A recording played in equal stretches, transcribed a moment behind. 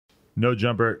No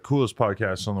Jumper, coolest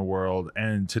podcast in the world.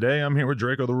 And today I'm here with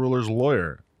Draco the Ruler's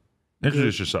lawyer.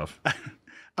 Introduce yourself.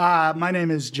 My name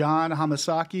is John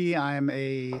Hamasaki. I'm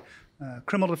a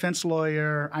criminal defense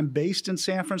lawyer. I'm based in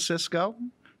San Francisco.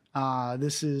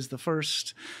 This is the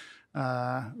first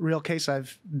real case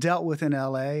I've dealt with in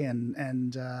LA,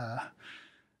 and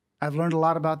I've learned a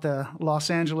lot about the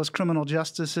Los Angeles criminal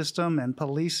justice system and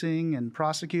policing and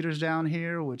prosecutors down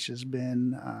here, which has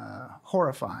been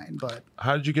horrifying. But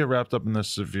how did you get wrapped up in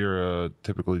this if you're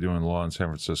typically doing law in San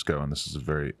Francisco and this is a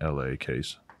very LA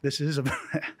case? This is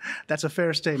that's a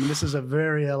fair statement. This is a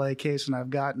very LA case, and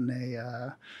I've gotten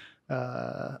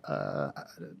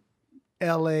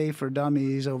LA for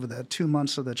Dummies over the 2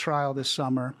 months of the trial this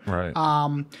summer. Right.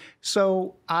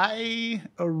 So I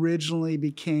originally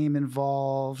became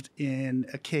involved in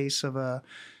a case of a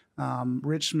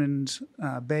Richmond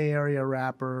Bay Area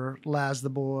rapper, Laz the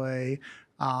Boy,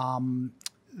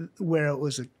 where it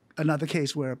was another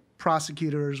case where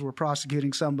prosecutors were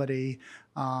prosecuting somebody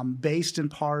based in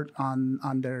part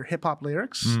on their hip hop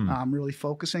lyrics, really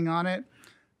focusing on it.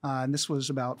 And this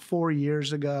was about 4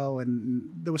 years ago, and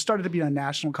there was started to be a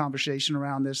national conversation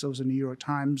around this. There was a New York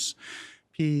Times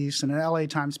piece and an LA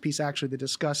Times piece actually that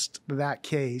discussed that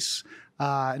case.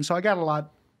 And so I got a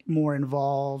lot more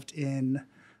involved in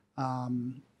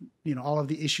all of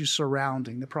the issues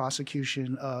surrounding the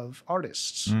prosecution of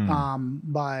artists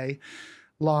by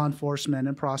law enforcement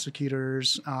and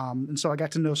prosecutors. And so I got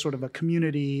to know sort of a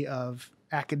community of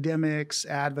academics,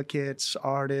 advocates,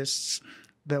 artists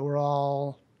that were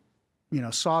all,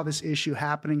 saw this issue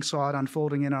happening, saw it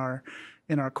unfolding in our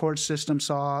court system,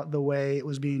 saw the way it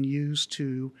was being used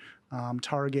to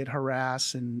target,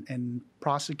 harass, and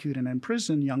prosecute and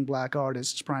imprison young Black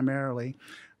artists primarily.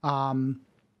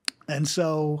 And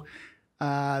so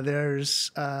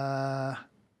there's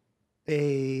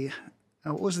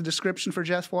what was the description for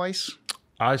Jeff Weiss?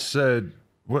 I said,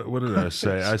 what did I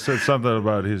say? I said something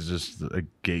about he's just a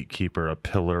gatekeeper, a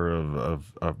pillar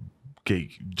of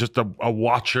just a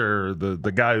watcher,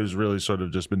 the guy who's really sort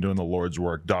of just been doing the Lord's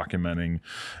work, documenting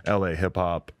LA hip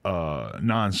hop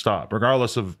nonstop,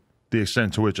 regardless of the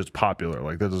extent to which it's popular.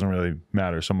 Like, that doesn't really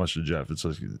matter so much to Jeff. It's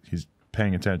like he's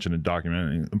paying attention and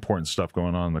documenting important stuff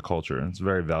going on in the culture. And it's a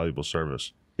very valuable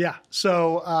service. Yeah.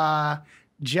 So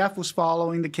Jeff was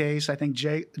following the case. I think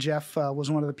Jeff was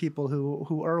one of the people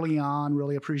who early on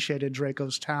really appreciated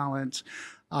Draco's talent.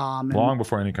 Long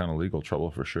before any kind of legal trouble,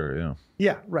 for sure, yeah.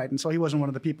 Yeah, right. And so he wasn't one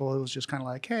of the people who was just kind of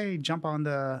like, hey, jump on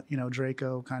the,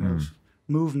 Draco kind of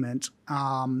movement.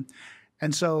 And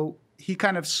so he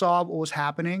kind of saw what was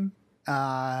happening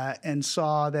and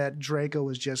saw that Draco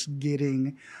was just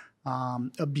getting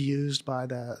abused by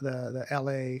the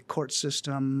LA court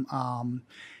system,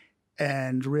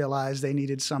 and realized they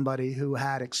needed somebody who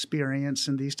had experience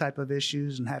in these type of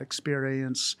issues and had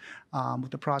experience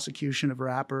with the prosecution of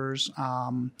rappers.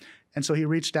 And so he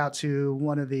reached out to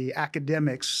one of the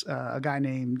academics, a guy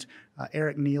named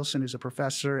Eric Nielsen, who's a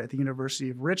professor at the University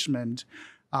of Richmond.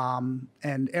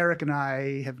 And Eric and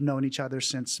I have known each other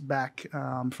since back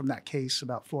from that case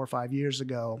about 4 or 5 years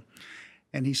ago.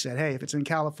 And he said, hey, if it's in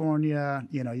California,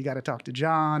 you got to talk to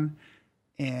John.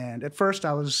 And at first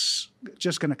I was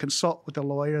just going to consult with the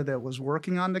lawyer that was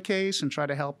working on the case and try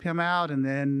to help him out. And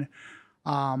then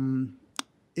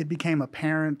it became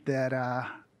apparent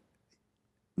that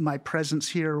my presence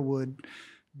here would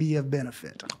be of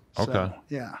benefit. Okay. So,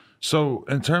 yeah. So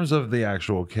in terms of the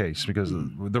actual case, because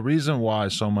the reason why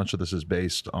so much of this is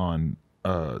based on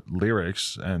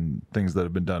lyrics and things that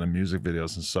have been done in music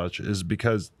videos and such is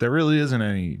because there really isn't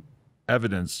any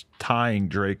evidence tying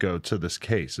Draco to this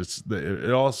case.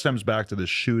 It all stems back to this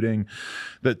shooting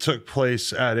that took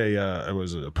place at it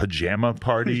was a pajama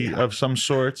party of some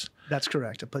sort. That's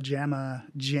correct. A pajama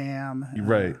jam.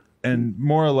 Right. And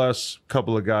more or less, a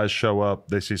couple of guys show up.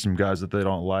 They see some guys that they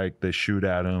don't like. They shoot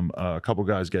at them. A couple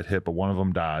guys get hit, but one of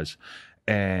them dies.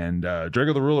 And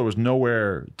Draco the Ruler was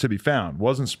nowhere to be found.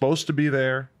 Wasn't supposed to be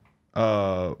there.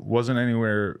 Wasn't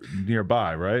anywhere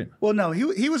nearby, right? Well, no,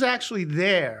 he was actually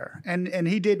there, and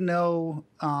he did know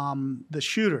the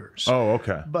shooters. Oh,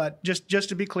 okay. But just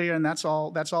to be clear, and that's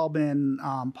all been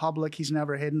public. He's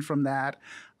never hidden from that.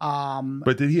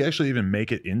 But did he actually even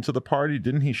make it into the party?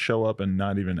 Didn't he show up and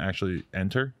not even actually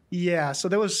enter? Yeah. So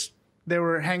they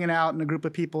were hanging out, and a group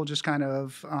of people just kind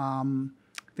of, I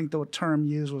think the term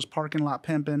used was parking lot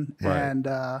pimping, right.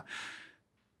 And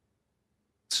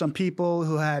some people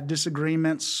who had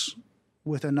disagreements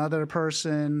with another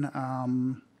person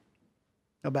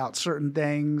about certain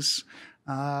things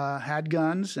had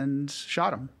guns and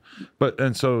shot him.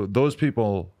 And so those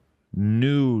people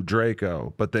knew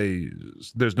Draco, but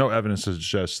there's no evidence to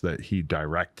suggest that he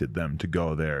directed them to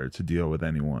go there to deal with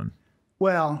anyone.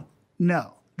 Well,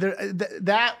 no.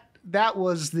 That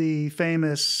was the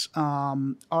famous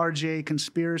RJ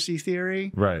conspiracy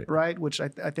theory, right? Which I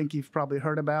think you've probably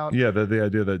heard about. Yeah, the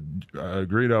idea that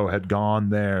Greedo had gone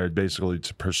there basically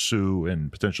to pursue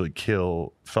and potentially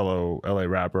kill fellow LA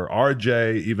rapper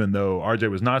RJ, even though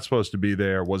RJ was not supposed to be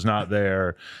there, was not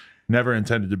there, never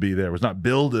intended to be there, was not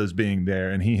billed as being there,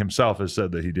 and he himself has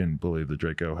said that he didn't believe that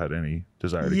Draco had any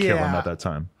desire to kill him at that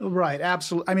time. Right,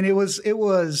 absolutely. I mean, it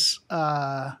was.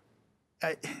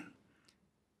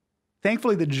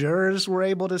 Thankfully, the jurors were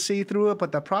able to see through it,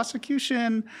 but the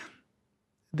prosecution,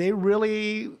 they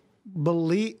really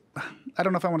believe. I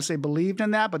don't know if I want to say believed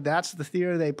in that, but that's the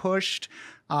theory they pushed.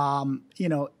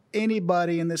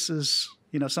 Anybody, and this is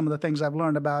some of the things I've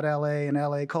learned about LA and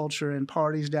LA culture and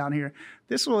parties down here.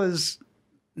 This was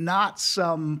not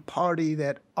some party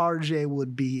that RJ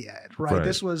would be at, right?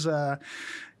 This was a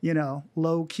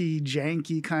low-key,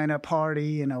 janky kind of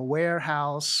party in a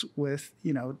warehouse with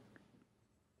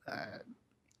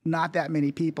not that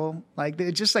many people. Like,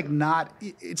 it's just like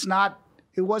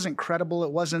it wasn't credible,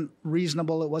 it wasn't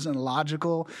reasonable, it wasn't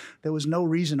logical. There was no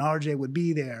reason RJ would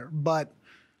be there, but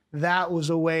that was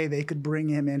a way they could bring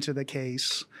him into the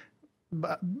case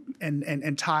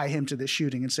and tie him to the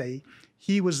shooting and say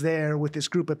he was there with this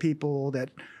group of people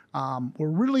that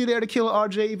were really there to kill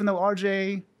RJ, even though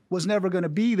RJ was never going to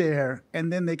be there,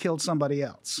 and then they killed somebody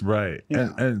else. Right.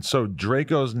 And so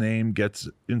Draco's name gets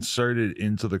inserted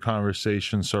into the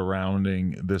conversation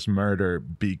surrounding this murder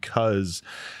because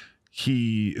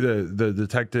the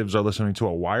detectives are listening to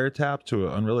a wiretap to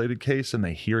an unrelated case, and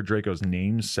they hear Draco's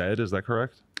name said. Is that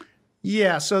correct?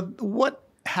 Yeah. So what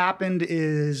happened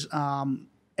is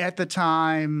at the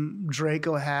time,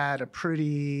 Draco had a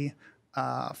pretty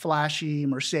flashy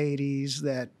Mercedes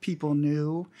that people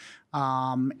knew.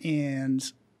 And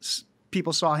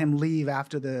people saw him leave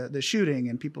after the shooting,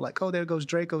 and people like, oh, there goes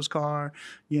Draco's car.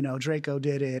 Draco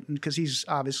did it, because he's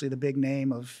obviously the big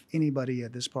name of anybody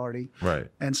at this party. Right.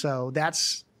 And so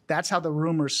that's how the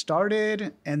rumor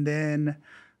started. And then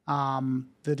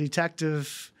the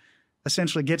detective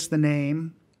essentially gets the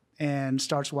name and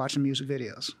starts watching music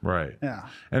videos. Right. Yeah.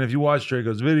 And if you watch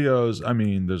Draco's videos, I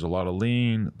mean, there's a lot of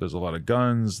lean, there's a lot of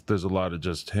guns, there's a lot of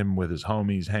just him with his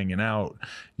homies hanging out.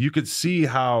 You could see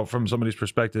how, from somebody's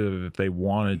perspective, if they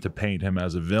wanted to paint him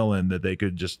as a villain, that they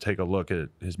could just take a look at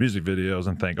his music videos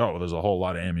and think, oh, there's a whole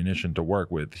lot of ammunition to work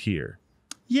with here.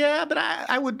 Yeah, but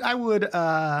I would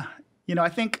I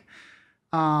think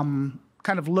kind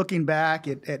of looking back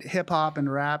at hip hop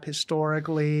and rap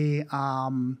historically,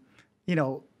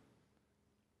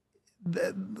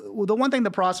 the one thing the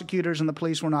prosecutors and the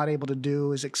police were not able to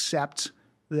do is accept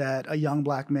that a young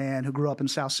black man who grew up in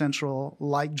South Central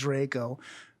like Draco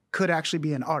could actually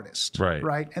be an artist.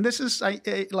 Right. And this is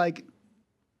like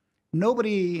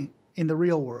nobody in the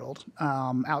real world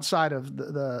outside of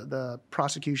the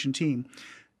prosecution team,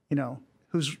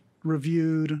 who's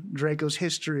reviewed Draco's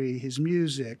history, his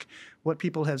music, what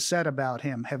people have said about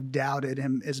him, have doubted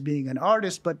him as being an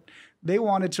artist, but they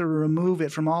wanted to remove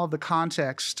it from all the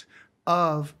context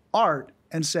of art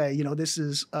and say, this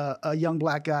is a young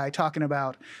black guy talking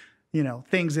about,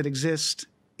 things that exist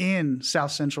in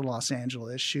South Central Los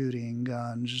Angeles, shooting,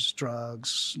 guns,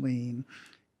 drugs, lean,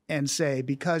 and say,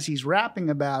 because he's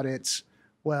rapping about it,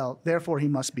 well, therefore he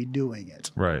must be doing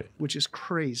it. Right. Which is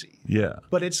crazy. Yeah.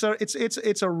 But it's a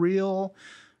real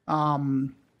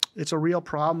problem. It's a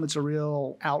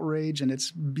real outrage, and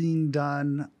it's being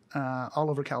done all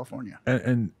over California.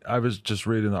 And I was just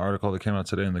reading the article that came out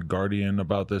today in The Guardian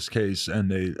about this case,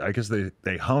 and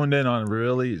they honed in on,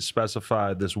 really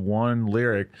specified this one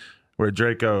lyric where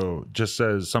Draco just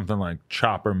says something like,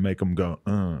 chopper make him go,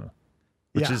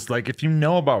 which is like, if you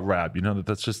know about rap, you know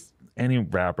that's just, any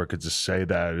rapper could just say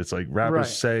that. It's like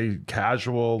rappers say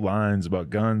casual lines about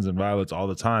guns and violence all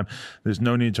the time. There's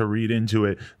no need to read into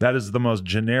it. That is the most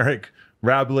generic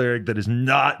rap lyric that is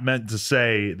not meant to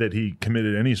say that he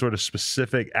committed any sort of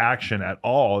specific action at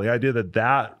all. The idea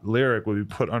that lyric would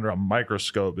be put under a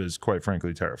microscope is, quite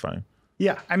frankly, terrifying.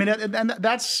 Yeah, I mean, and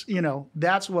that's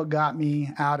what got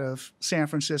me out of San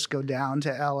Francisco down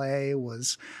to LA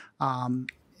was,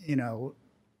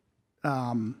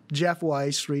 Jeff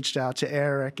Weiss reached out to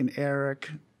Eric, and Eric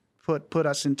put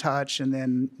us in touch, and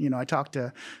then I talked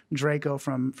to Draco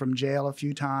from jail a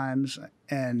few times,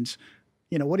 and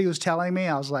what he was telling me,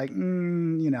 I was like,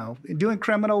 doing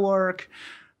criminal work,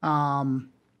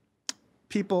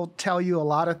 people tell you a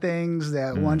lot of things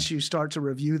that once you start to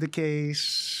review the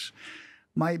case,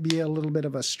 might be a little bit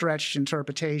of a stretched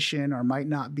interpretation or might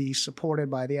not be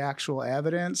supported by the actual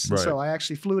evidence. Right. So I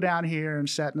actually flew down here and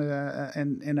sat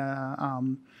in a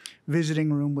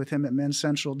visiting room with him at Men's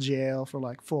Central Jail for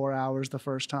like 4 hours the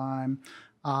first time.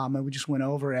 And we just went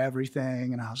over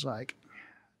everything. And I was like,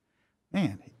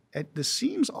 man, this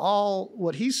seems all,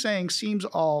 what he's saying seems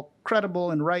all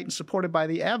credible and right and supported by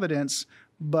the evidence,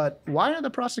 but why are the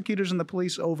prosecutors and the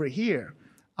police over here?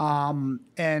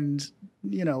 And,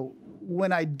 you know,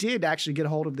 when I did actually get a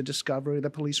hold of the discovery, the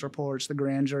police reports, the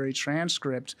grand jury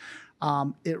transcript,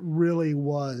 it really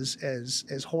was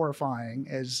as horrifying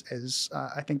as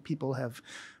I think people have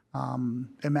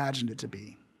imagined it to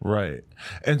be. Right.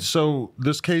 And so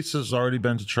this case has already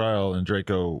been to trial, and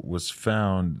Draco was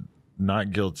found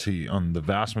not guilty on the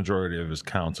vast majority of his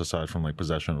counts, aside from like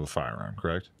possession of a firearm,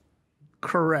 correct?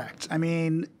 Correct. I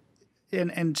mean,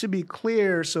 and to be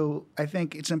clear, so I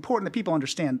think it's important that people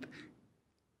understand,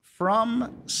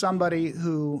 from somebody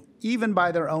who, even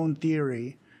by their own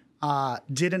theory,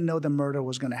 didn't know the murder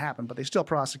was going to happen, but they still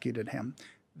prosecuted him.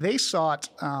 They sought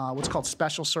what's called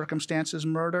special circumstances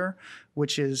murder,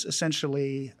 which is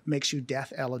essentially makes you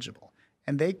death eligible.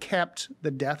 And they kept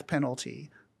the death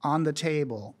penalty on the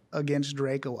table against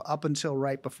Draco up until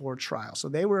right before trial. So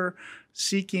they were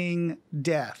seeking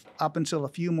death up until a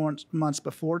few more months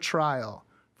before trial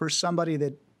for somebody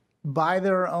that, by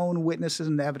their own witnesses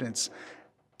and evidence,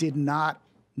 did not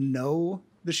know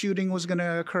the shooting was going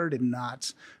to occur, did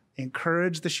not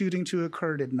encourage the shooting to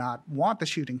occur, did not want the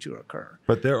shooting to occur.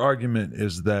 But their argument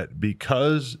is that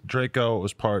because Draco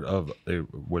was part of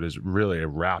what is really a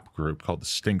rap group called the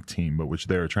Stink Team, but which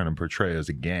they were trying to portray as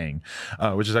a gang,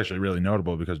 which is actually really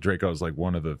notable because Draco is like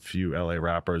one of the few LA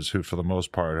rappers who, for the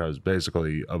most part, has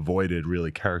basically avoided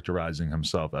really characterizing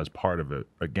himself as part of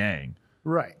a gang.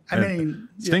 Right. I mean,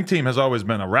 Stink Team has always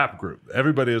been a rap group.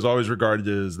 Everybody has always regarded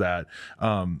it as that.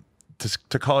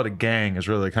 To call it a gang is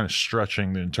really kind of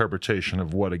stretching the interpretation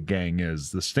of what a gang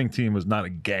is. The Stink Team was not a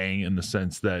gang in the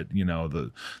sense that, you know,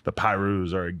 the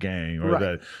Pyrus are a gang, or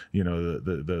that, you know,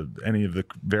 the any of the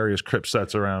various Crip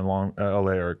sets around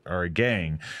LA are a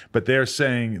gang. But they're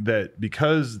saying that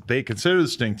because they consider the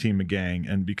Stink Team a gang,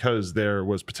 and because there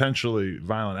was potentially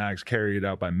violent acts carried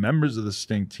out by members of the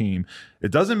Stink Team,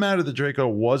 it doesn't matter that Draco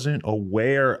wasn't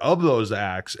aware of those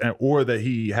acts or that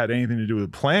he had anything to do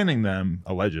with planning them,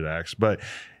 alleged acts, but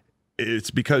it's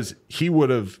because he would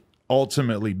have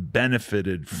ultimately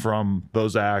benefited from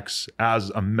those acts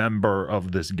as a member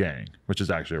of this gang, which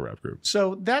is actually a rap group.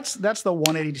 So that's the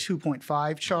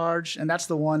 182.5 charge, and that's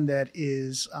the one that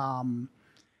is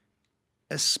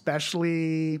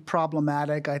especially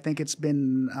problematic. I think it's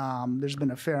been there's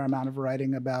been a fair amount of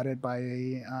writing about it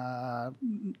by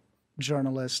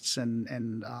journalists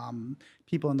and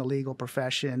people in the legal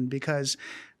profession, because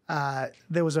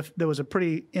there was a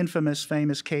pretty infamous,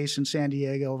 famous case in San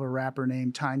Diego of a rapper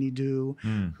named Tiny Do,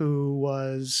 who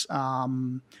was,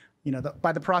 you know,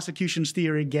 by the prosecution's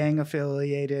theory, gang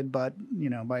affiliated, but, you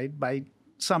know, by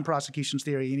some prosecution's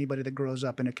theory, anybody that grows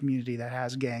up in a community that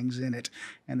has gangs in it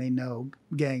and they know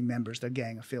gang members, they're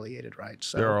gang affiliated, right?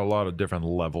 So there are a lot of different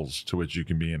levels to which you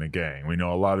can be in a gang. We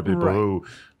know a lot of people who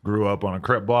grew up on a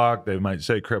Crip block. They might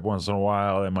say Crip once in a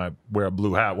while. They might wear a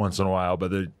blue hat once in a while,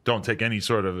 but they don't take any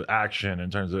sort of action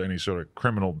in terms of any sort of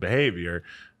criminal behavior.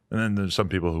 And then there's some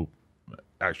people who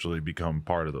actually become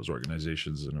part of those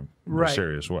organizations in a more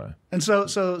serious way. And so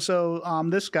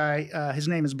this guy, his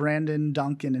name is Brandon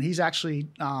Duncan, and he's actually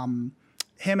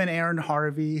him and Aaron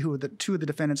Harvey, who are the two of the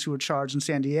defendants who were charged in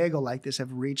San Diego like this,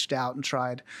 have reached out and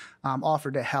tried,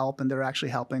 offered to help, and they're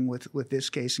actually helping with this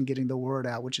case and getting the word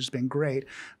out, which has been great.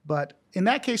 But in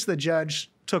that case, the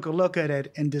judge took a look at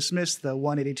it and dismissed the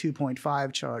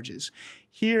 182.5 charges.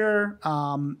 Here,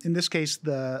 in this case,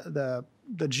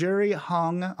 the jury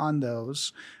hung on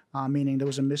those, meaning there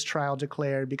was a mistrial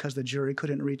declared because the jury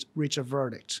couldn't reach a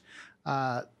verdict.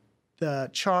 The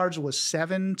charge was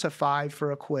 7-5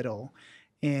 for acquittal.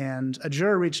 And a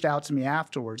juror reached out to me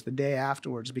afterwards, the day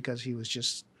afterwards, because he was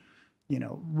just, you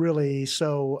know, really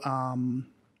so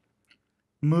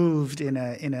moved in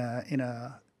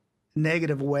a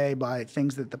negative way by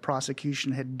things that the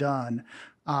prosecution had done,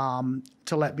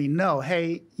 to let me know,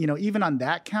 hey, you know, even on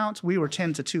that count, we were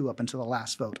 10-2 up until the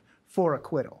last vote for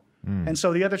acquittal. And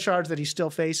so the other charge that he's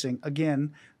still facing,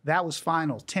 again, that was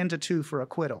final, 10-2 for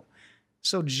acquittal.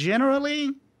 So generally,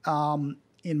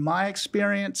 in my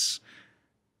experience,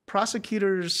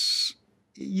 prosecutors,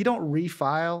 you don't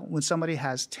refile when somebody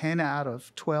has 10 out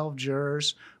of 12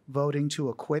 jurors voting to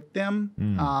acquit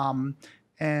them.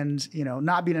 And, you know,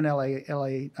 not being an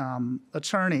LA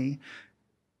attorney,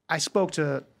 I spoke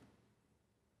to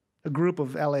a group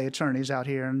of LA attorneys out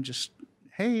here and just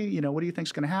hey, what do you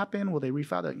think's going to happen? Will they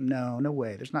refile? Like, no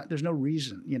way. There's no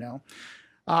reason,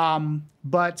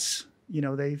 But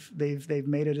they've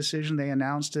made a decision. They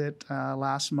announced it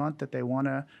last month that they want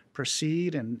to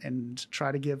proceed and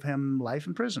try to give him life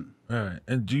in prison. All right.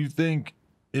 And do you think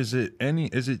is it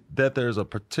that there's a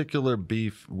particular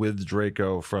beef with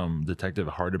Draco from Detective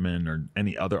Hardiman or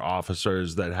any other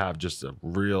officers that have just a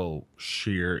real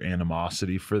sheer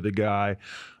animosity for the guy?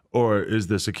 Or is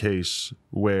this a case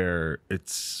where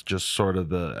it's just sort of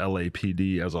the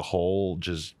LAPD as a whole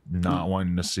just not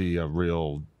wanting to see a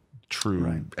real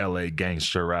true LA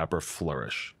gangster rapper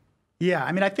flourish? Yeah,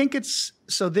 I mean, I think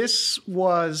so this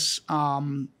was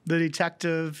the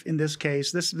detective in this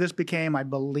case. This became, I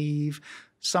believe,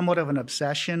 somewhat of an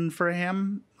obsession for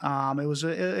him. It was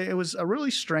a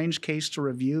really strange case to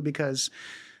review because,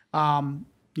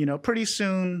 pretty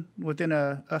soon, within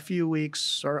a few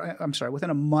weeks, or I'm sorry,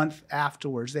 within a month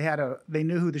afterwards, they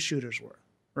knew who the shooters were,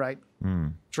 right?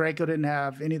 Draco didn't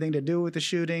have anything to do with the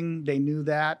shooting. They knew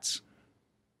that.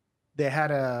 They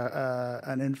had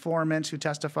an informant who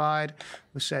testified,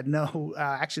 who said, no,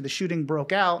 actually the shooting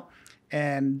broke out,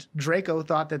 and Draco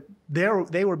thought that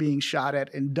they were being shot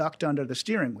at and ducked under the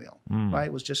steering wheel, right?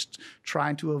 Was just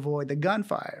trying to avoid the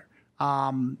gunfire.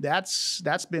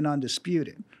 That's been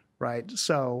undisputed, right?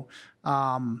 So,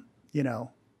 I don't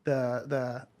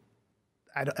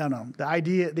know,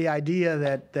 the idea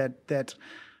that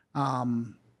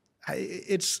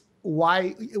it's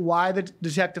why the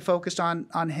detective focused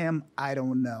on him, I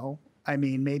don't know. I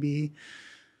mean, maybe,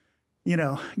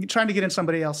 trying to get in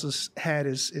somebody else's head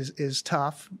is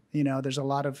tough. There's a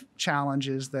lot of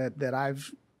challenges that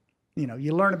I've,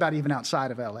 you learn about even outside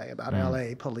of LA, about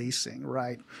LA policing,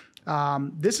 right?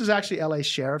 This is actually LA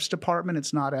Sheriff's Department.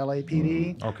 It's not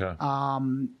LAPD. Okay.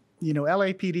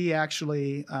 LAPD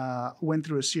actually went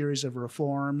through a series of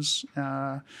reforms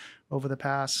over the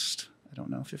past,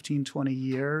 15, 20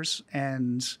 years.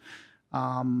 And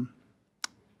I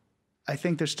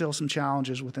think there's still some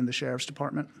challenges within the Sheriff's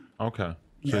Department. Okay.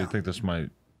 So you think this might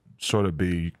sort of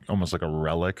be almost like a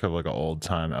relic of like an old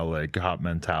time LA cop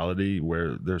mentality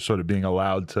where they're sort of being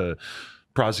allowed to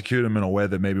prosecute him in a way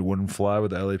that maybe wouldn't fly with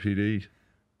the LAPD?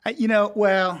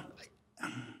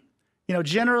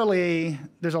 Generally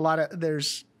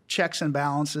there's checks and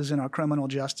balances in our criminal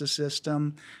justice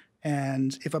system.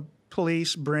 And if a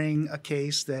police bring a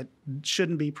case that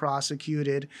shouldn't be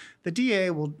prosecuted, the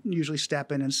DA will usually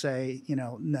step in and say,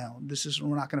 no,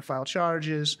 we're not going to file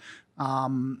charges.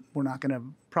 We're not going to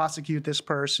prosecute this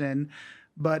person.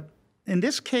 But in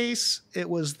this case, it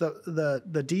was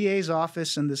the DA's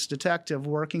office and this detective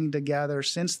working together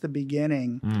since the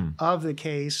beginning of the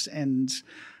case. And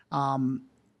I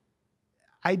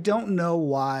don't know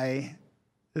why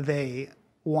they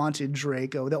wanted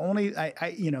Draco.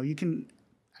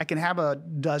 I can have a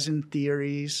dozen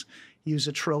theories. He was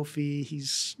a trophy.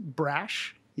 He's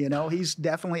brash. He's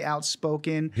definitely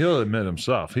outspoken. He'll admit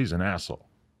himself. He's an asshole.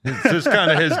 It's just kind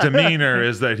of his demeanor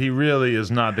is that he really is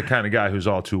not the kind of guy who's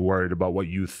all too worried about what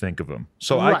you think of him.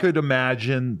 So I could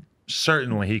imagine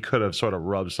certainly he could have sort of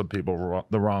rubbed some people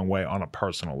the wrong way on a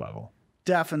personal level.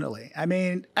 Definitely. I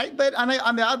mean, but on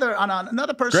another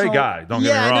personal, great guy. Don't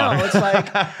get me wrong. Yeah, it's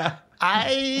like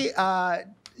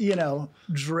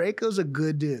Draco's a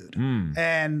good dude.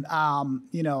 And,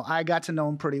 I got to know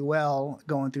him pretty well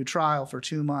going through trial for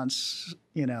 2 months,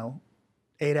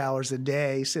 8 hours a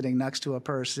day, sitting next to a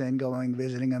person,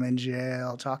 visiting them in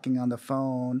jail, talking on the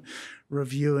phone,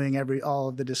 reviewing all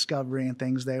of the discovery and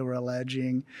things they were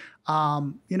alleging.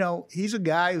 He's a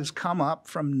guy who's come up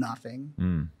from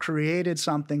nothing, created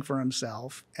something for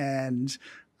himself, and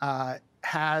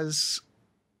has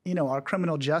our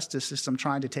criminal justice system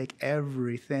trying to take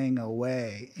everything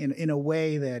away in a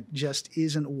way that just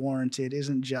isn't warranted,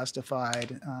 isn't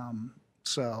justified.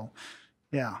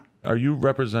 Yeah. Are you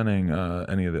representing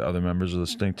any of the other members of the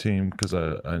Stink team? Because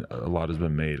a lot has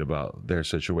been made about their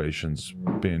situations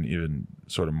being even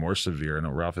sort of more severe. I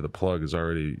know Ralphie the Plug has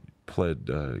already pled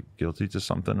guilty to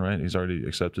something, right? He's already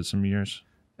accepted some years.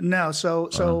 No,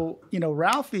 so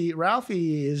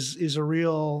Ralphie is a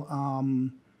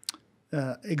real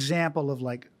example of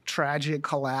like tragic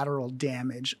collateral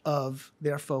damage of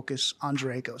their focus on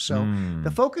Draco. So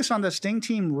the focus on the Sting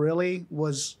team really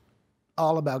was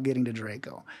all about getting to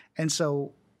Draco. And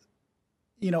so,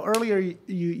 earlier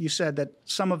you said that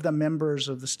some of the members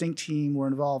of the Sting team were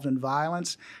involved in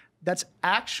violence. That's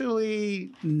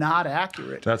actually not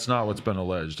accurate. That's not what's been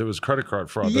alleged. It was credit card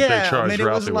fraud that Yeah, they charged it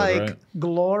was Ralphie like with, right?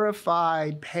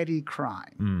 glorified petty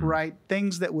crime, right?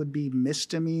 Things that would be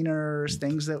misdemeanors,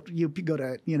 things that you go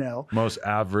to, Most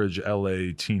average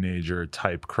LA teenager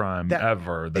type crime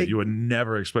ever that you would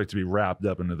never expect to be wrapped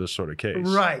up into this sort of case.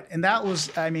 Right. And that was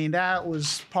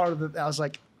part of it. I was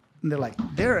like, and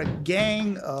they're a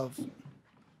gang of.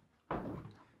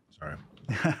 Sorry.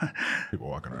 People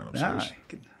walking around upstairs.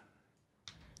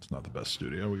 It's not the best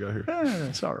studio we got here.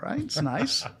 It's all right. It's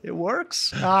nice. It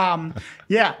works. But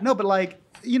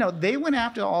they went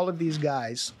after all of these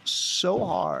guys so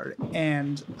hard.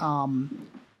 And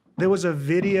there was a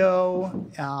video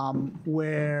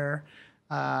where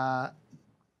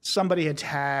somebody had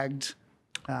tagged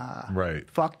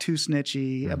Fuck Too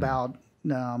Snitchy about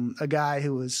a guy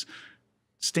who was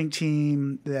Stink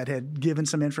Team that had given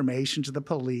some information to the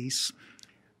police.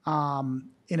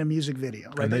 In a music video,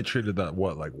 right? And they treated that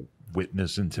like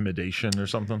witness intimidation or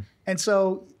something? And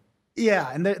so,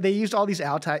 and they used all these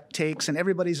outtakes, and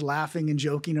everybody's laughing and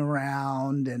joking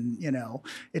around, and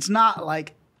it's not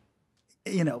like,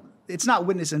 it's not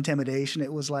witness intimidation.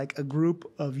 It was like a group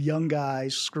of young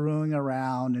guys screwing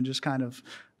around and just kind of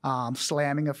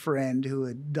slamming a friend who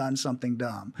had done something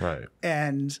dumb. Right.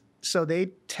 And so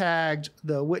they tagged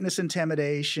the witness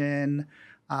intimidation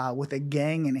with a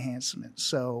gang enhancement.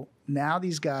 So now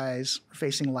these guys are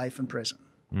facing life in prison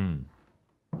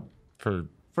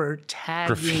for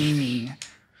tagging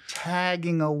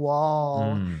a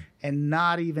wall and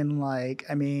not even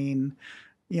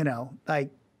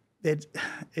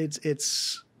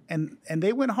it's and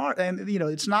they went hard, and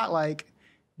it's not like,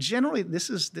 generally this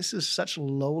is such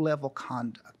low level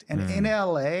conduct, and in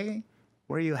LA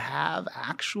where you have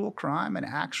actual crime and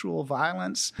actual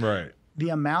violence, right? The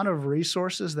amount of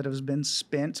resources that has been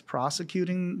spent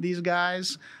prosecuting these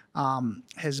guys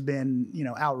has been,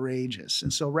 outrageous.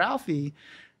 And so Ralphie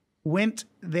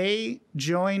they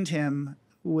joined him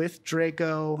with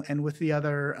Draco and with the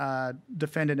other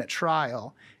defendant at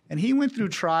trial. And he went through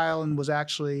trial and was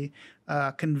actually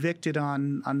convicted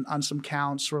on some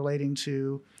counts relating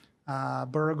to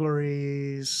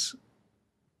burglaries.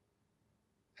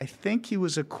 I think he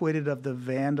was acquitted of the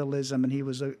vandalism, and he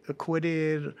was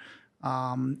acquitted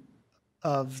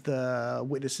of the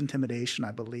witness intimidation,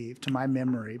 I believe, to my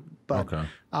memory. But okay.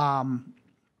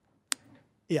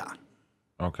 Yeah.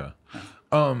 Okay.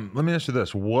 Let me ask you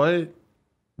this: what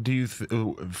do you,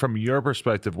 from your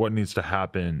perspective, what needs to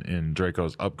happen in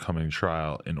Draco's upcoming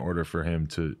trial in order for him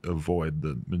to avoid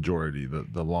the majority,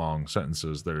 the long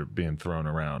sentences that are being thrown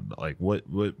around? Like, what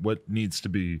needs to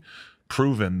be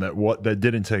proven that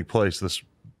didn't take place this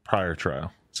prior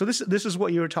trial? So this is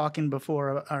what you were talking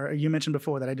before, or you mentioned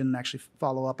before that I didn't actually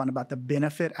follow up on, about the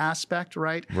benefit aspect,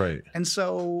 right? Right. And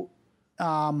so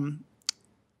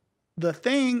the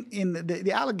thing in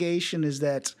the allegation is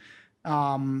that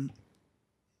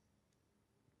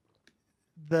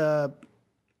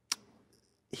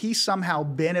he somehow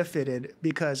benefited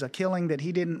because a killing that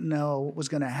he didn't know was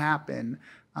going to happen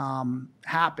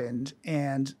happened,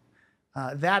 and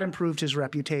that improved his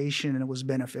reputation and it was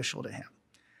beneficial to him.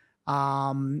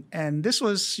 And this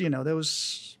was, there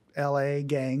was LA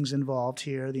gangs involved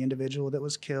here. The individual that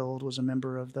was killed was a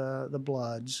member of the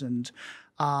Bloods. And,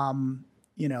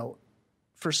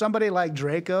 for somebody like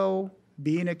Draco,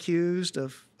 being accused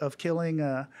of killing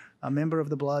a member of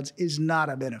the Bloods is not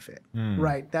a benefit,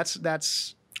 right?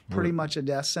 That's pretty much a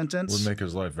death sentence. Would make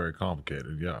his life very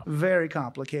complicated, yeah. Very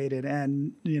complicated.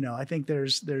 And, I think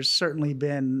there's certainly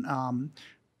been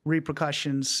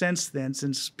repercussions since then,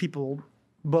 since people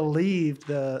believed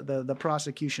the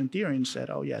prosecution theory and said,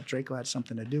 oh yeah, Draco had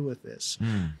something to do with this.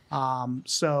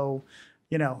 So,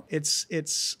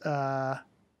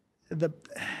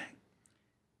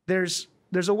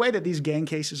 there's a way that these gang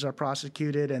cases are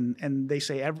prosecuted, and they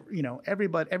say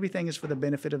everything is for the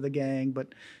benefit of the gang,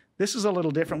 but this is a little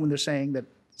different when they're saying that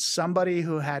somebody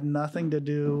who had nothing to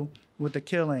do with the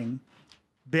killing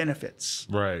benefits.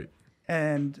 Right.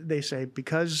 And they say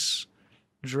because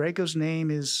Draco's name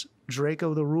is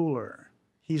Draco the Ruler,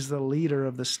 he's the leader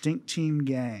of the Stink Team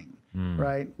gang,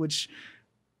 right? Which,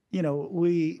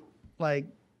 we like,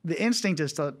 the instinct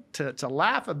is to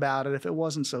laugh about it if it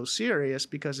wasn't so serious,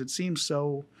 because it seems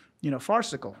so,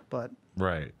 farcical, but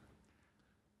right.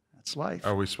 That's life.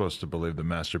 Are we supposed to believe that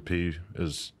Master P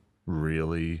is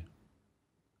really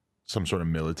some sort of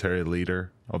military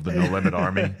leader of the No Limit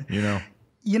Army,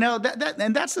 that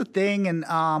and that's the thing. And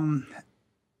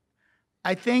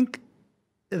I think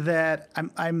that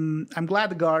I'm glad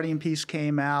the Guardian piece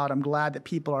came out. I'm glad that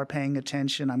people are paying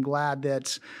attention. I'm glad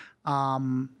that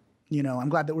I'm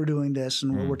glad that we're doing this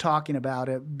and we're talking about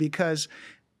it because,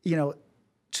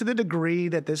 to the degree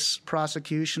that this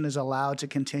prosecution is allowed to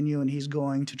continue and he's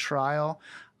going to trial,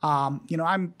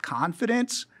 I'm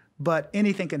confident, but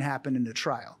anything can happen in the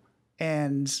trial.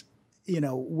 And,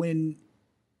 when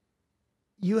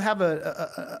you have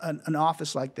an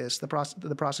office like this,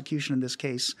 the prosecution in this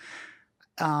case,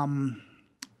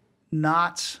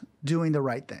 not doing the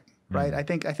right thing, right? I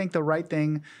think the right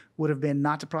thing would have been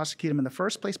not to prosecute him in the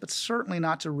first place, but certainly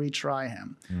not to retry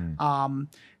him.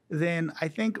 Then I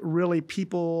think really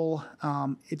people,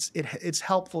 it's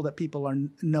helpful that people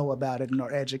know about it and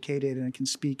are educated and can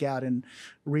speak out and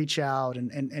reach out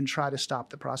and try to stop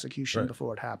the prosecution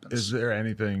before it happens. Is there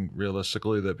anything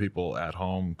realistically that people at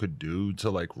home could do to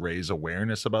like raise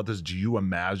awareness about this? Do you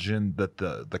imagine that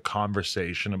the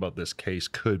conversation about this case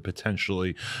could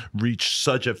potentially reach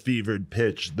such a fevered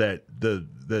pitch that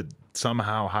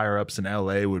somehow higher ups in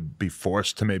LA would be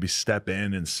forced to maybe step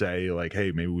in and say like,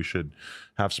 hey, maybe we should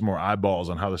have some more eyeballs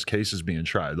on how this case is being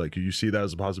tried? Like, do you see that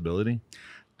as a possibility?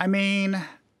 I mean,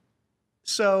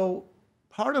 so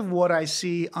part of what I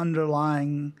see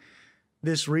underlying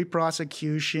this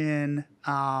reprosecution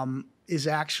is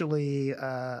actually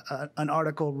an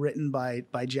article written by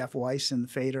Jeff Weiss in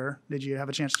Fader. Did you have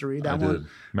a chance to read that one? I did.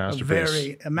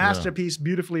 Masterpiece. A masterpiece,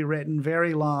 beautifully written,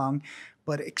 very long,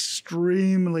 but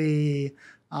extremely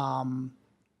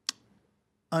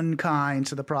unkind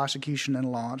to the prosecution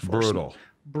and law enforcement.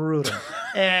 Brutal.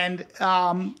 And,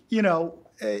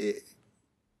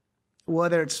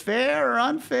 whether it's fair or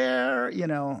unfair,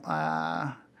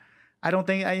 I don't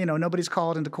think, nobody's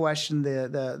called into question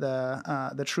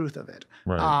the truth of it.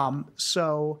 Right.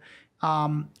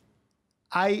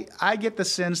 I get the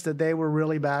sense that they were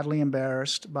really badly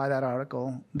embarrassed by that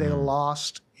article. They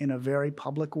lost in a very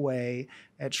public way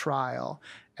at trial.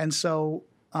 And so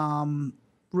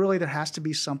really there has to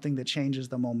be something that changes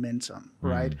the momentum,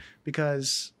 right?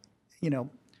 Because,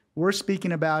 we're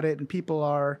speaking about it and people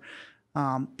in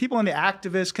the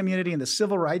activist community and the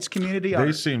civil rights community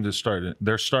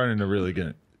they're starting to really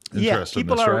get interested in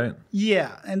this, right?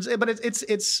 Yeah. But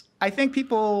it's I think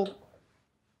people,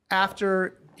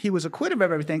 after he was acquitted of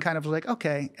everything, kind of was like,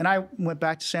 okay. And I went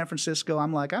back to San Francisco.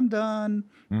 I'm like, I'm done.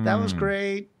 That was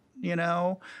great,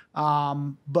 But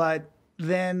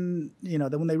then,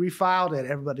 then when they refiled it,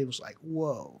 everybody was like,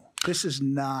 whoa, this is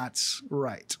not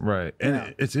right. Right.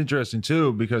 And it's interesting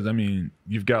too, because I mean,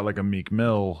 you've got like a Meek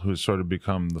Mill who's sort of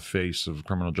become the face of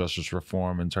criminal justice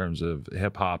reform in terms of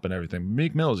hip hop and everything.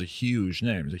 Meek Mill is a huge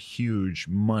name. He's a huge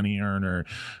money earner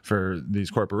for these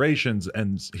corporations.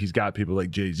 And he's got people like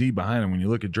Jay-Z behind him. When you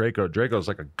look at Draco's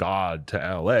like a god to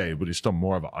LA, but he's still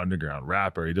more of an underground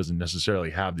rapper. He doesn't necessarily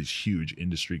have these huge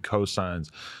industry cosigns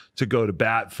to go to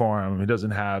bat for him. He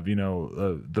doesn't have,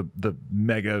 the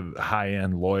mega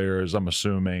high-end lawyers. I'm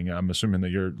assuming that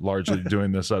you're largely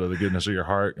doing this out of the goodness of your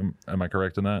heart. Am I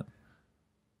correct in that?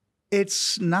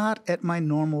 It's not at my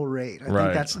normal rate.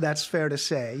 I think that's fair to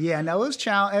say. Yeah, no, it's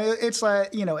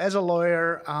like, as a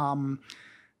lawyer,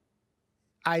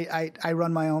 I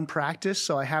run my own practice,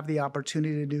 so I have the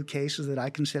opportunity to do cases that I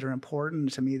consider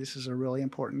important. To me, this is a really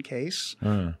important case.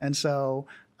 And so,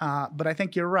 but I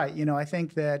think you're right. I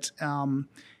think that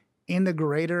in the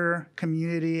greater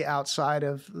community outside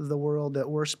of the world that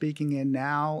we're speaking in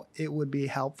now, it would be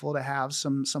helpful to have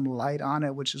some light on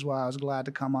it, which is why I was glad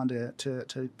to come on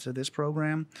to this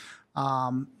program.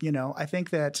 I think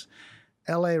that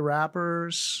LA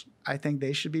rappers, I think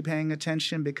they should be paying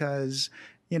attention because,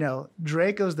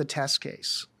 Draco's the test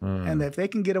case. And if they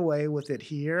can get away with it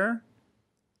here,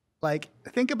 like,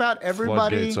 think about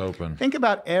everybody. Open. Think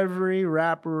about every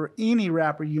rapper, any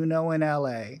rapper in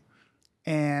LA.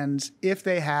 And if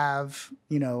they have,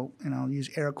 and I'll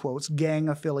use air quotes, gang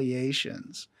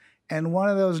affiliations, and one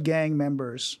of those gang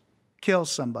members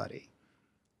kills somebody,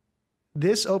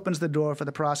 this opens the door for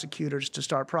the prosecutors to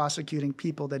start prosecuting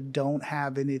people that don't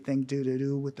have anything to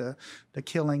do with the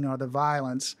killing or the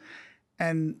violence.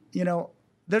 And,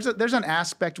 there's an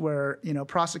aspect where,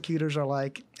 prosecutors are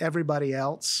like everybody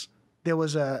else. There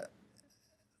was the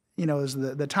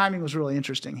timing was really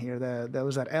interesting here. There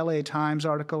was that LA Times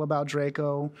article about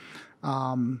Draco.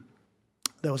 That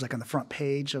was like on the front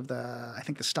page of I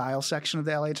think the style section of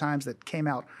the LA Times that came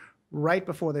out right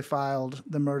before they filed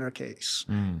the murder case.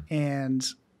 And,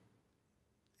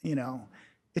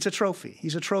 it's a trophy.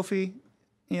 He's a trophy,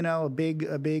 a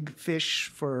big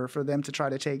fish for them to try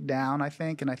to take down, I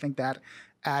think. And I think that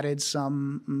added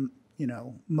some,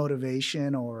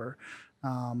 motivation or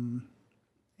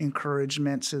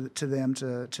encouragement to them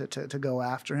to go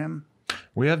after him.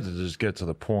 We have to just get to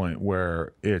the point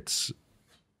where it's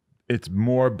it's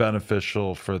more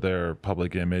beneficial for their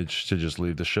public image to just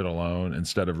leave the shit alone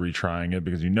instead of retrying it,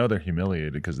 because they're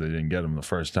humiliated because they didn't get them the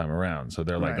first time around. So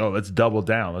they're like, Right. oh, let's double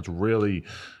down. Let's really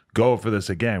go for this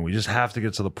again. We just have to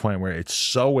get to the point where it's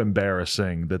so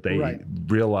embarrassing that they Right.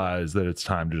 realize that it's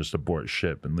time to just abort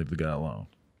ship and leave the guy alone.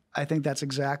 I think that's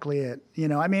exactly it.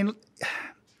 I mean,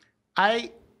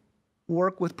 I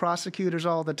work with prosecutors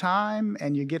all the time,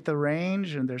 and you get the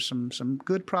range, and there's some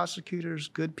good prosecutors,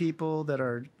 good people that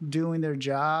are doing their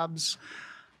jobs.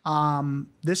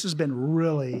 This has been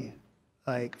really,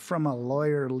 like, from a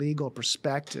lawyer legal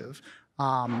perspective.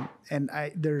 And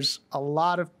there's a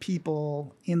lot of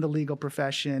people in the legal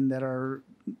profession that are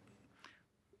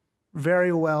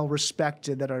very well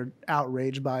respected that are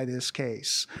outraged by this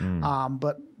case.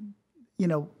 But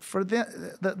for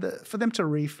them to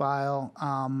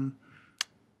refile,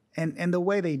 and the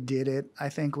way they did it, I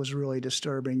think, was really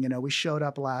disturbing. We showed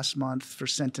up last month for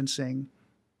sentencing,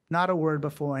 not a word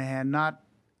beforehand, not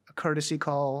a courtesy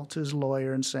call to his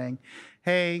lawyer and saying,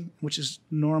 "Hey," which is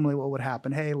normally what would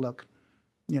happen. "Hey, look,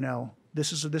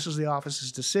 this is the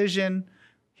office's decision.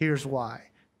 Here's why."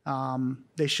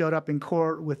 They showed up in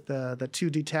court with the two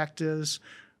detectives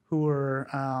who were,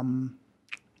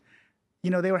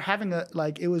 they were having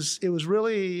it was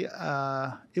really,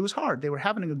 it was hard. They were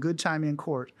having a good time in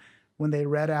court when they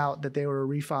read out that they were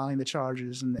refiling the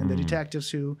charges, and the detectives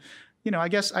who, I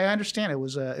guess I understand it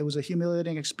was a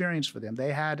humiliating experience for them.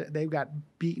 They got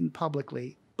beaten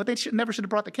publicly, but they never should have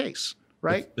brought the case,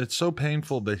 right? It's so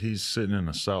painful that he's sitting in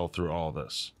a cell through all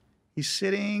this. He's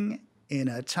sitting in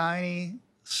a tiny,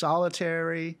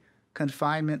 solitary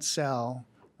confinement cell,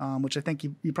 which I think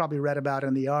you probably read about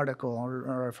in the article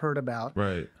or have heard about,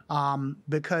 Right.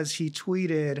 because he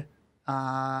tweeted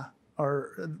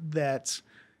that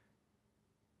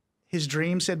his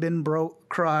dreams had been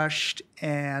crushed,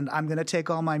 and I'm going to take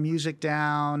all my music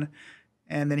down.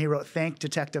 And then he wrote, "Thank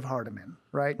Detective Hardiman,"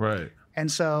 right? Right.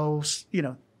 And so,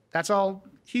 that's all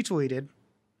he tweeted.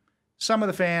 Some of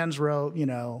the fans wrote,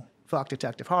 "Fuck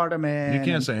Detective Hardiman." You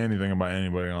can't say anything about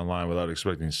anybody online without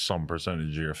expecting some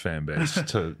percentage of your fan base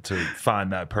to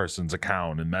find that person's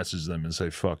account and message them and say,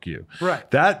 "Fuck you." Right.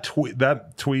 That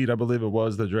tweet, I believe it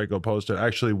was, that Draco posted,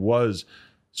 actually was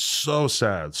so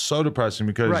sad, so depressing,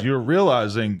 because Right. you're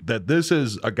realizing that this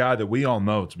is a guy that we all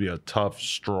know to be a tough,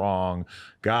 strong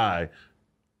guy,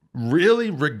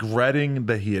 really regretting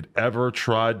that he had ever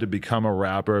tried to become a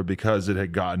rapper because it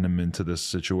had gotten him into this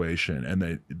situation,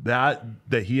 and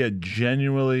that he had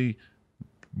genuinely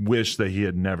wished that he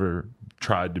had never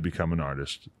tried to become an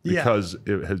artist because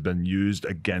it has been used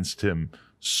against him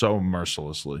so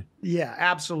mercilessly. Yeah,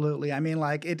 absolutely. I mean,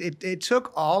 like, it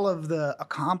took all of the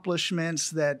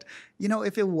accomplishments that,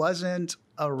 if it wasn't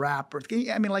a rapper,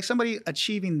 I mean, like, somebody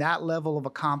achieving that level of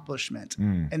accomplishment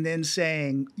and then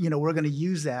saying, we're going to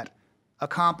use that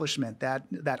accomplishment,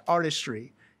 that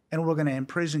artistry, and we're going to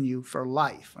imprison you for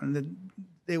life. And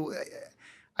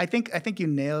I think you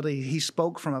nailed it. He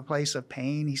spoke from a place of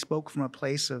pain. He spoke from a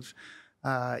place of,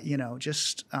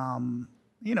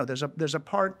 there's a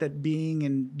part that being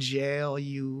in jail,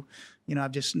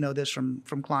 I've just know this from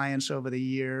clients over the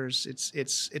years.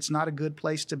 It's not a good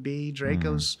place to be.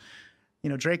 Draco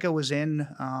was in,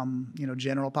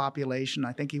 general population.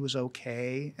 I think he was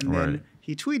okay. And then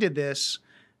he tweeted this,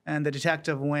 and the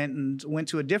detective went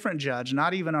to a different judge,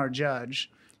 not even our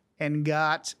judge, and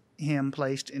got him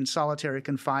placed in solitary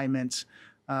confinement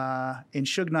in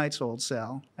Suge Knight's old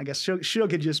cell. I guess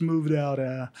Suge had just moved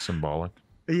out. Symbolic.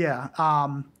 Yeah.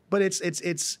 But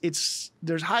it's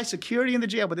there's high security in the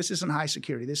jail, but this isn't high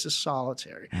security. This is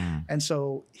solitary. And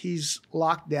so he's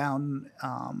locked down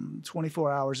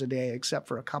 24 hours a day, except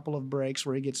for a couple of breaks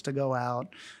where he gets to go out,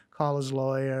 call his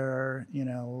lawyer,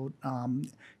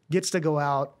 gets to go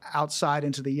outside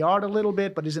into the yard a little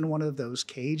bit, but is in one of those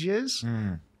cages,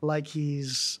 like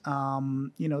he's,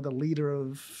 the leader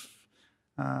of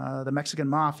the Mexican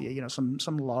mafia,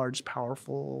 some large,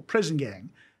 powerful prison gang,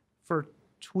 for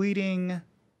tweeting,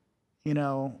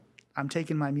 "I'm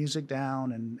taking my music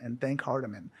down and thank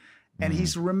Hardiman." And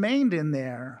he's remained in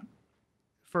there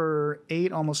for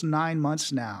 8, almost 9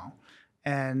 months now.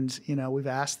 And, we've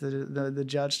asked the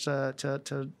judge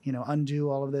to undo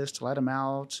all of this, to let him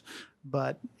out.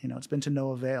 But, it's been to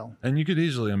no avail. And you could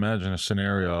easily imagine a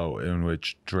scenario in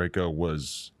which Draco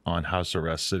was on house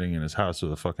arrest, sitting in his house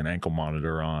with a fucking ankle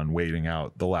monitor on, waiting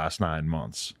out the last 9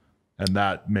 months. And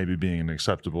that maybe being an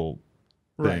acceptable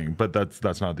thing. Right. But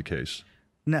that's not the case.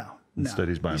 No. Instead,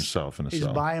 he's by himself in a cell. He's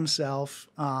by himself.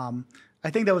 I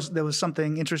think there was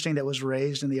something interesting that was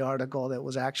raised in the article that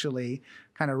was actually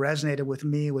kind of resonated with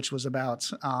me, which was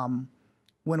about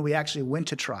when we actually went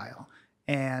to trial.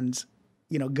 And,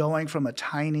 going from a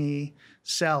tiny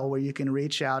cell where you can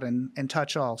reach out and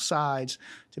touch all sides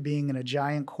to being in a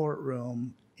giant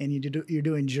courtroom, and you're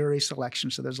doing jury selection.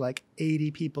 So there's like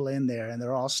 80 people in there, and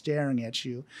they're all staring at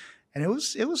you. And it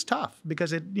was tough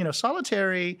because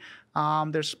solitary.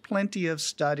 There's plenty of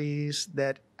studies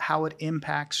that how it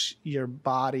impacts your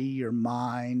body, your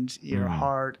mind, your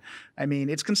heart. I mean,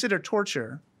 it's considered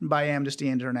torture by Amnesty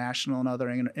International and other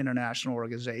international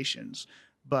organizations.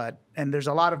 And there's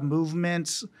a lot of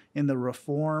movements in the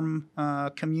reform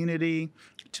community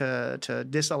to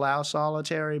disallow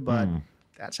solitary, but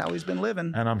that's how he's been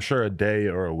living. And I'm sure a day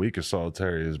or a week of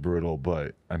solitary is brutal,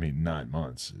 but I mean, 9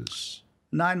 months is.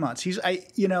 9 months.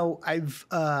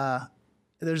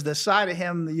 There's the side of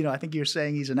him, I think you're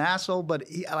saying he's an asshole, but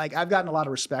I've gotten a lot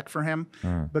of respect for him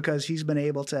because he's been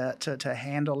able to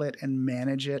handle it and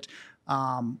manage it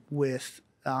with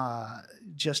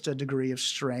just a degree of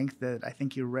strength that I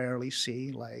think you rarely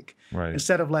see.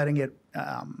 Instead of letting it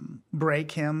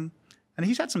break him, and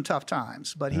he's had some tough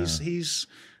times, but he's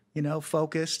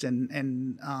focused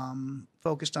and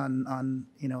focused on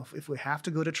if we have to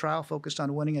go to trial, focused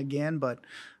on winning again. But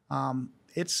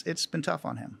it's been tough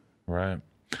on him. Right.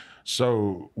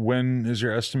 So when is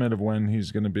your estimate of when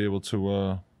he's going to be able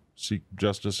to seek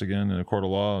justice again in a court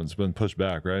of law? It's been pushed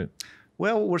back, right?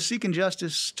 Well, we're seeking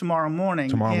justice tomorrow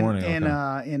morning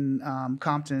in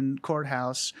Compton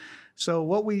Courthouse. So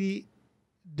what we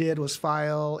did was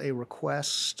file a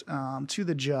request to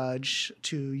the judge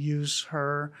to use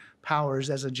her powers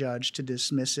as a judge to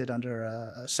dismiss it under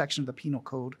a section of the Penal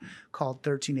Code called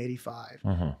 1385.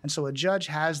 And so a judge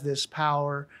has this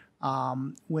power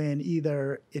when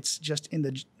either it's just in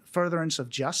the furtherance of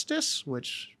justice,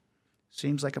 which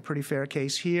seems like a pretty fair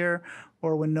case here,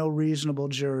 or when no reasonable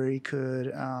jury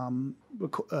could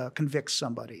convict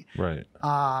somebody. Right.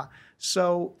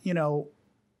 So,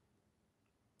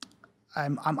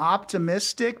 I'm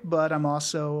optimistic, but I'm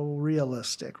also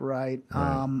realistic, right?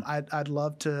 I'd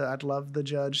love the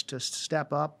judge to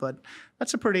step up, but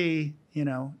that's a pretty,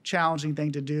 challenging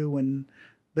thing to do when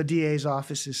the DA's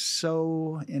office is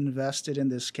so invested in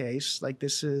this case. Like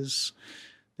this has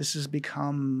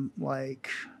become like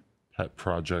pet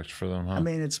project for them, huh? I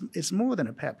mean, it's more than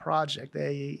a pet project.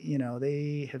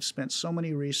 They have spent so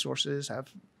many resources, have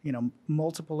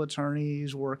multiple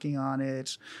attorneys working on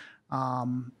it.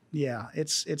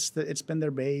 It's been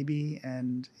their baby,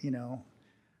 and I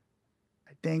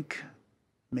think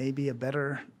maybe a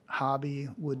better hobby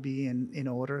would be in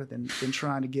order than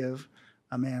trying to give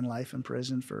a man life in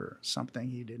prison for something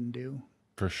he didn't do.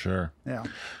 For sure. Yeah.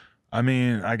 I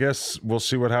mean, I guess we'll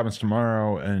see what happens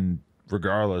tomorrow, and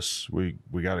regardless, we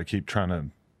got to keep trying to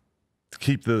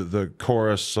keep the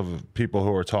chorus of people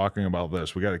who are talking about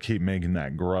this. We got to keep making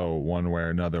that grow one way or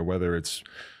another, whether it's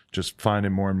just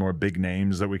finding more and more big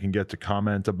names that we can get to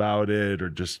comment about it, or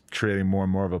just creating more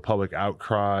and more of a public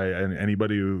outcry. And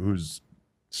anybody who's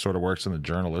sort of works in the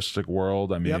journalistic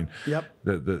world. I mean,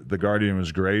 the Guardian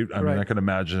was great. I mean, I can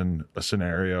imagine a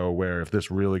scenario where if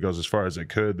this really goes as far as it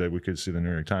could, that we could see the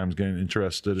New York Times getting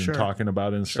interested in talking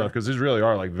about it and stuff, because these really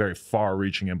are like very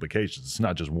far-reaching implications. It's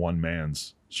not just one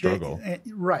man's struggle.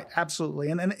 Right, absolutely.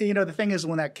 And the thing is,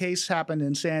 when that case happened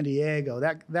in San Diego,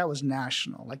 that was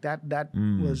national. Like that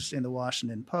was in the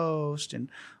Washington Post and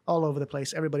all over the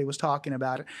place. Everybody was talking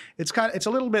about it. It's a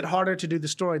little bit harder to do the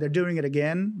story. They're doing it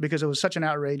again because it was such an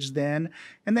outrage then.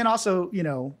 And then also,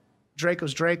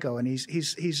 Draco's Draco, and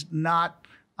he's not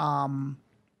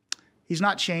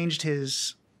changed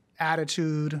his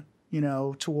attitude,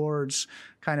 towards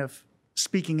kind of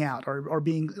speaking out or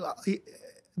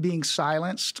being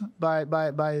silenced by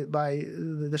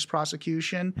this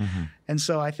prosecution. And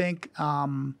so I think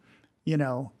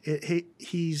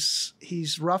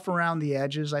he's rough around the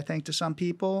edges, I think, to some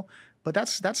people, but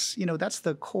that's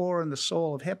the core and the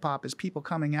soul of hip hop, is people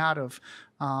coming out of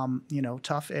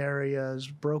tough areas,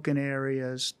 broken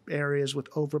areas with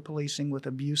over policing, with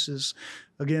abuses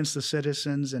against the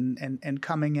citizens, and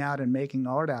coming out and making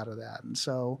art out of that. And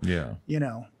so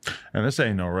and this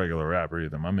ain't no regular rapper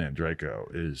either. My man Draco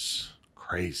is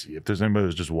crazy. If there's anybody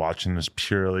who's just watching this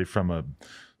purely from a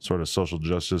sort of social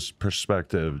justice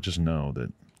perspective, just know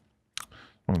that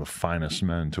one of the finest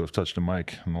men to have touched a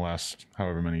mic in the last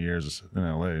however many years in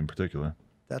LA in particular.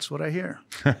 That's what I hear.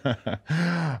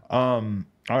 All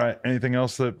right. Anything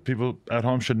else that people at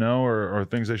home should know, or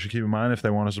things they should keep in mind if they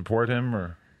want to support him?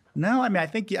 Or no, I mean, I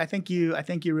think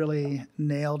you really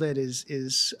nailed it.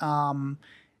 Is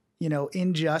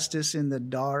injustice in the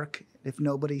dark, if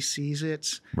nobody sees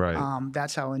it, right?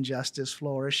 That's how injustice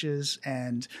flourishes.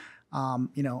 And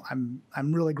I'm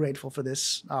really grateful for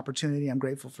this opportunity. I'm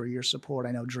grateful for your support.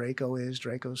 I know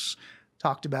Draco's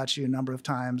talked about you a number of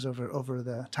times over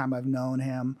the time I've known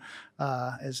him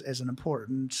as an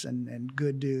important and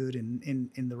good dude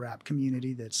in the rap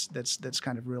community that's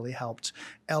kind of really helped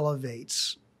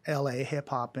elevate LA hip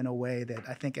hop in a way that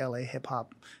I think LA hip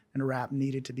hop and rap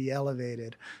needed to be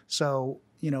elevated. So,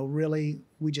 really,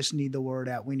 we just need the word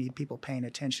out. We need people paying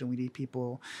attention. We need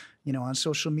people, on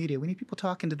social media. We need people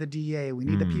talking to the DA. We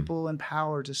need the people in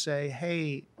power to say,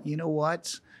 hey, you know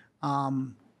what?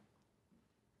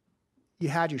 You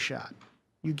had your shot.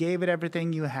 You gave it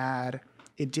everything you had.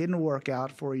 It didn't work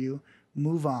out for you.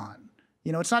 Move on.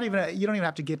 It's not even, you don't even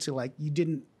have to get to like,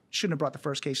 shouldn't have brought the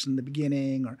first case in the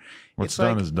beginning, or what's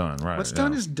done is done, right? What's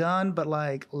done is done, but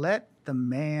like, let the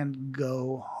man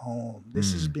go home.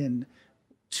 This has been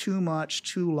too much,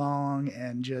 too long,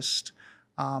 and just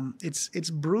it's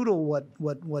brutal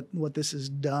what this has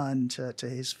done to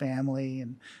his family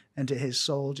and to his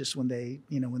soul. Just when they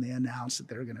announce that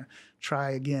they're gonna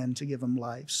try again to give him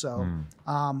life. So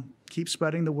keep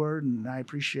spreading the word, and I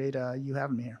appreciate you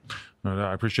having me here. No,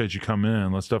 I appreciate you coming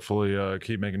in. Let's definitely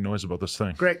keep making noise about this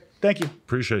thing. Great. Thank you.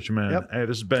 Appreciate you, man. Yep. Hey,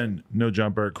 this has been No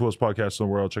Jumper, coolest podcast in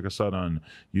the world. Check us out on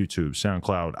YouTube,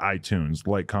 SoundCloud, iTunes.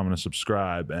 Like, comment, and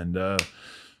subscribe. And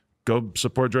go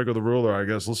support Draco the Ruler, I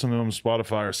guess. Listen to him on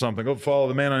Spotify or something. Go follow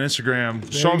the man on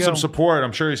Instagram. Show him some support.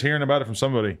 I'm sure he's hearing about it from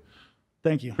somebody.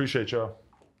 Thank you. Appreciate y'all.